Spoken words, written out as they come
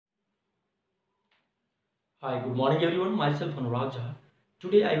Hi, good morning everyone. Myself Anurag Jha.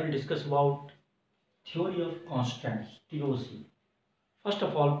 Today I will discuss about theory of constants (TOC). First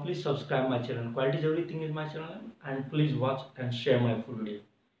of all, please subscribe my channel. Quality is everything in my channel, and please watch and share my full video.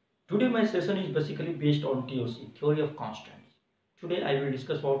 Today my session is basically based on TOC, theory of constants. Today I will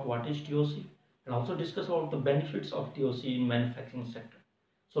discuss about what is TOC and also discuss about the benefits of TOC in manufacturing sector.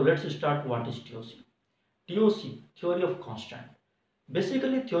 So let's start. What is TOC? TOC, theory of constant.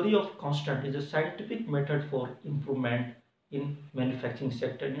 Basically, theory of constant is a scientific method for improvement in manufacturing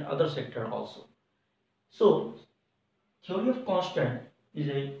sector and in other sector also. So, theory of constant is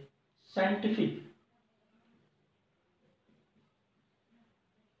a scientific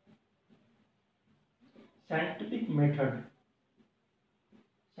method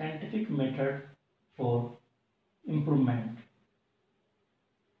for improvement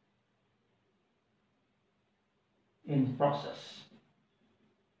in process.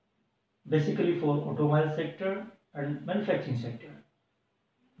 Basically for automobile sector and manufacturing sector.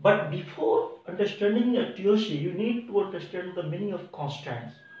 But before understanding a TOC, you need to understand the meaning of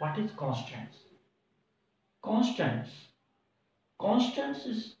constants. What is constants? Constants.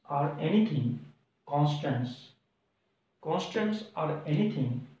 Are anything. Constants are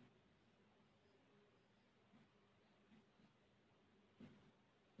anything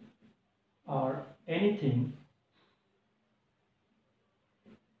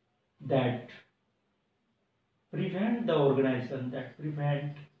that prevent the organization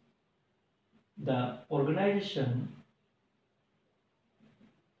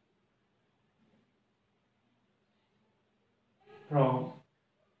from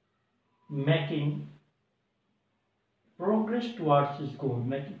making progress towards its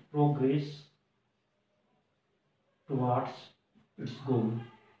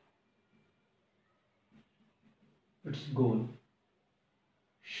goal,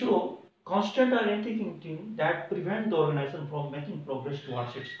 So, constant are anything that prevent the organization from making progress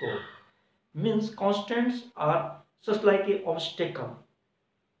towards its goal. Means constants are just like a obstacle,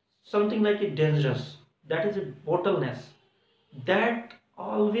 something like a dangerous, that is a bottleneck that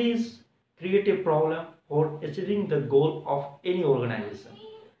always create a problem for achieving the goal of any organization.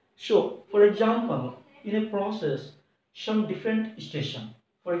 So, for example, in a process, some different station.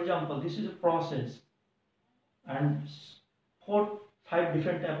 For example, this is a process, and 4-5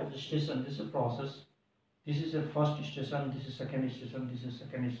 different type of station. This is a process. This is a first station. This is second station. This is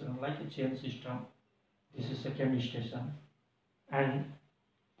second station. Like a chain system. This is second station, and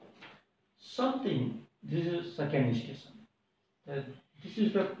something. This is second station. This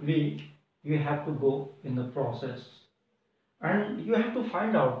is the way you have to go in the process, and you have to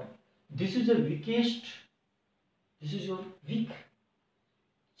find out this is the weakest. This is your weak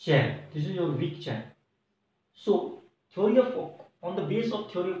chain. This is your weak chain. So, on the base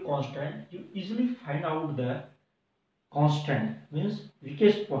of theory of constant, you easily find out the constant means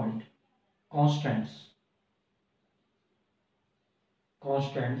weakest point. Constants.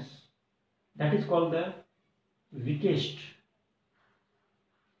 That is called the weakest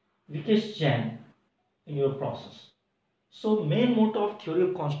chain in your process. So, main motto of theory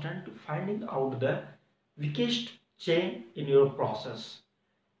of constant to finding out the weakest chain in your process.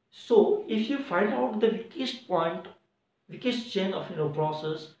 So, if you find out the weakest chain of your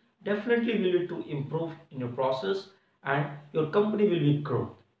process, definitely will lead to improve in your process and your company will be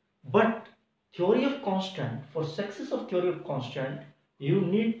growth. But theory of constant, for success of theory of constant, you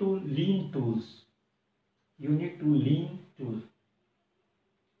need to lean tools.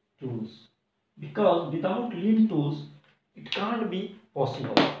 Because without lean tools, it can't be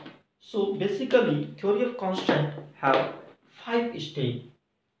possible. So basically, theory of constant have 5 steps.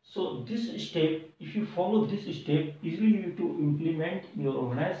 So this step, if you follow this step, easily you to implement in your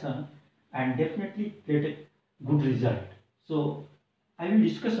organization and definitely get a good result. So I will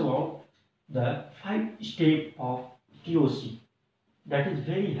discuss about the 5 steps of TOC. That is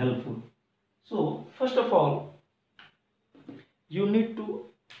very helpful. So first of all, you need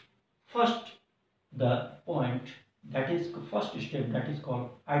to first the point, that is first step, that is called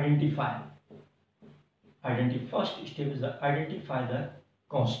identify. First step is the identify the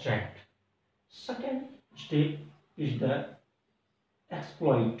constraint. Second step is the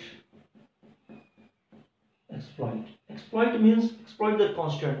exploit. Exploit the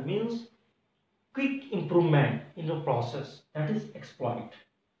constraint means quick improvement in the process, that is exploit.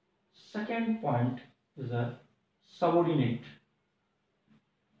 Second point is the subordinate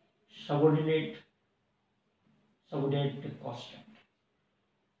the constraint.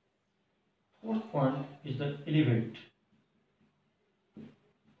 Fourth point is the elevate.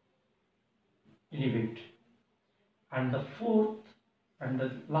 And the fourth and the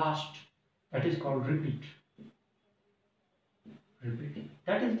last, that is called repeat. repeating.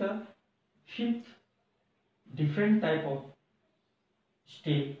 That is the fifth different type of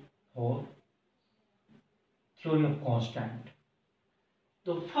step for theory of constant.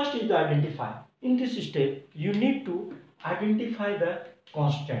 The first is the identify. In this step, you need to identify the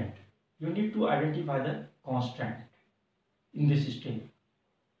constant. You need to identify the constant in this step.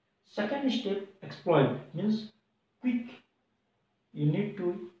 Second step, exploit, means quick. You need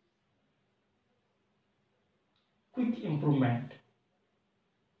to quick improvement.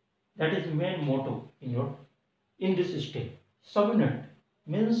 That is main motto in this step. Subordinate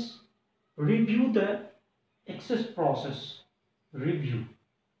means review the access process. Review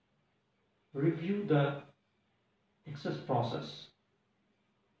the access process.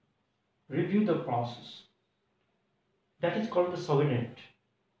 Review the process. That is called the subordinate.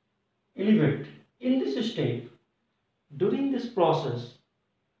 Elevate. In this step, during this process,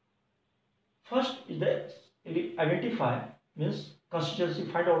 first is the identify, means consistency,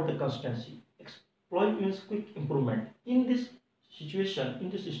 find out the consistency. Exploit means quick improvement. In this situation, in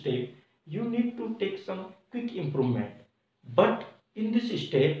this step, you need to take some quick improvement. But in this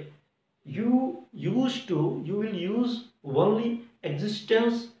step, you will use only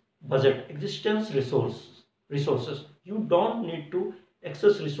existence budget, existence resources. You don't need to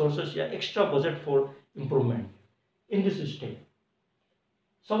access resources or extra budget for improvement in this step.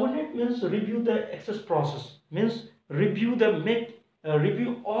 Subordinate means review the access process, means review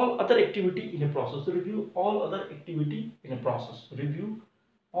all other activity in a process. Review all other activity in a process. Review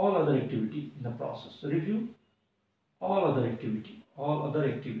all other activity in the process. Review all other activity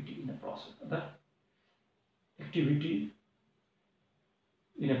in a process. Other activity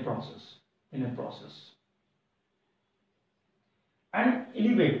in a process. And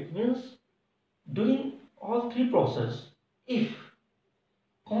elevate means during all three processes, if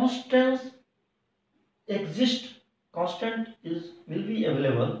constants exist, will be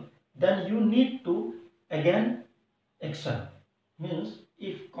available, then you need to again excel. Means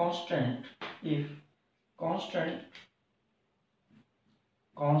if constants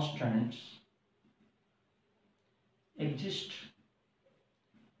exist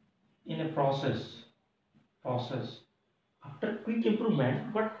in a process after quick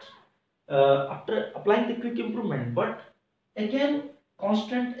improvement, but after applying the quick improvement, but again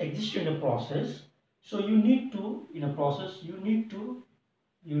constant exists in a process, so you need to, in a process, you need to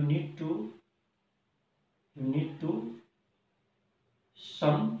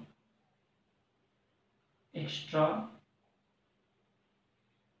some extra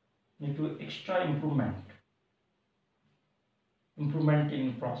improvement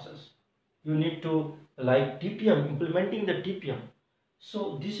in process. You need to, like TPM, implementing the TPM.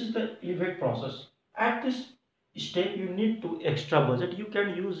 So this is the elevate process. At this step, you need to extra budget. You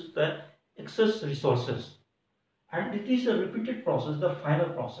can use the excess resources, and it is a repeated process, the final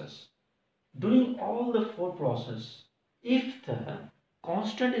process. During all the four processes, if the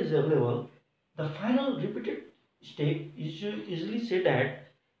constant is available, the final repeated step is easily say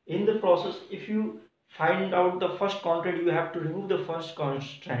that in the process, if you find out the first constant, you have to remove the first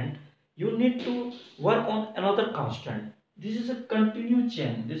constant. You need to work on another constant. This is a continuous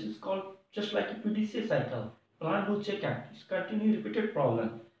chain. This is called just like a PDCA cycle. Plan, do, check, act. It's continue repeated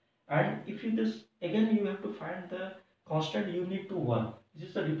problem. And if you this again, you have to find the constant. You need to work. This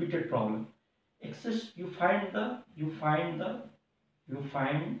is a repeated problem. Excess. You find the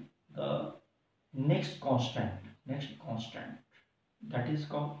next constant. That is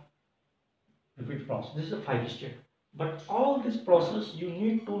called repeat process. This is a 5 step. But all this process you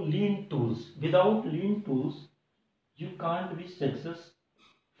need to lean tools. Without lean tools, you can't be success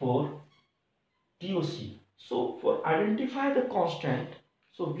for TOC. So for identify the constant,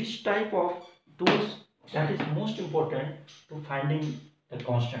 so which type of tools that is most important to finding the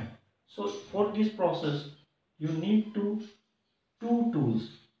constant. So for this process, you need two tools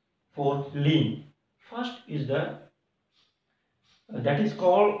for lean. First is the that is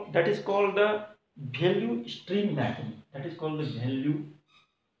called the value stream mapping. That is called the value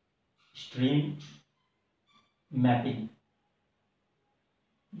stream mapping.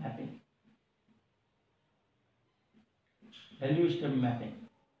 Value stream mapping,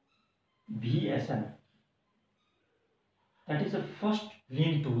 VSM. That is the first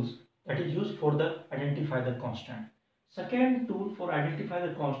lean tools that is used for the identify the constant. Second tool for identify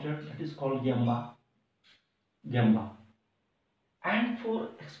the constant, that is called Gamma. And for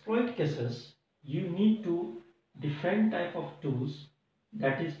exploit cases, you need to different type of tools.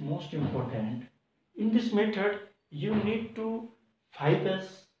 That is most important. In this method, you need to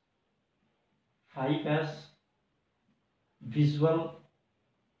 5S visual.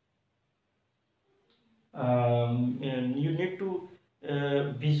 And you need to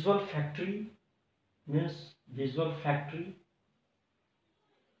visual factory means visual factory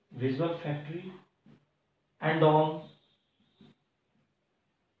and on,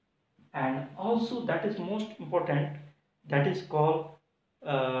 and also that is most important, that is called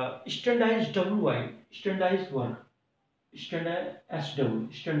standardized WI, standardized work, standardized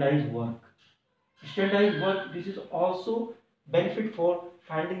SW, standardized work. Standardized work, this is also benefit for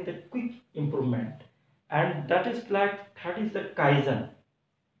finding the quick improvement, and that is like, that is the Kaizen.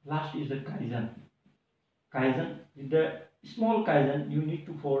 Last is the Kaizen. Kaizen, with the small Kaizen you need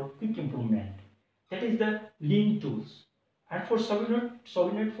to for quick improvement. That is the lean tools. And for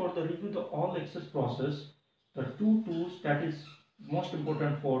Subordinate for the review the all access process, the two tools that is most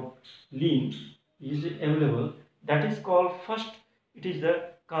important for lean is available. That is called, first it is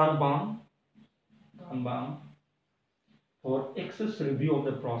the Kanban for access review of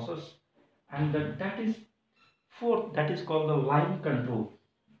the process, and that is fourth, that is called the line control.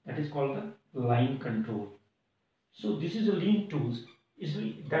 That is called the line control. So this is a lean tools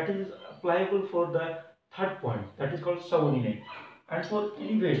that is applicable for the third point, that is called subordinate. And for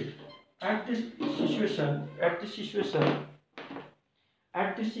elevate, at this situation,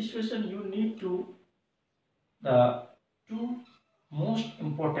 you need to, the two most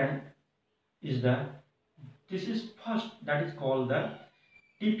important is the, this is first, that is called the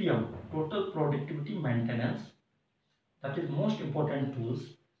TPM, total productivity maintenance. That is most important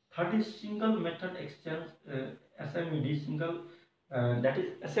tools. Third is single method exchange, SMED, single, that is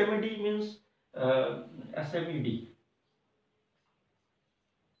SMED means SMED,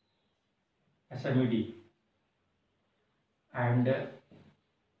 and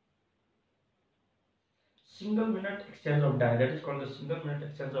single minute exchange of data, that is called the single minute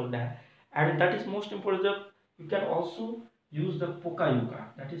exchange of data. And that is most important, you can also use the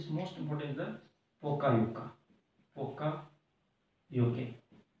Pokayuka, that is most important, the Pokayuka,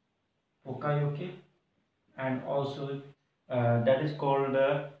 and also that is called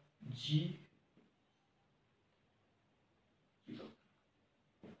G,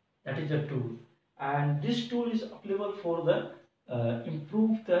 that is a tool. And this tool is applicable for the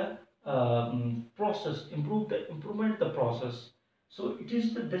improve the improvement the process. So it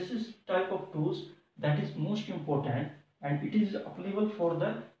is the, this is type of tools that is most important, and it is applicable for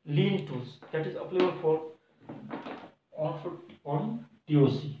the lean tools, that is applicable for on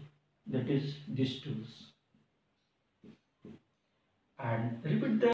TOC, that is these tools. And repeat the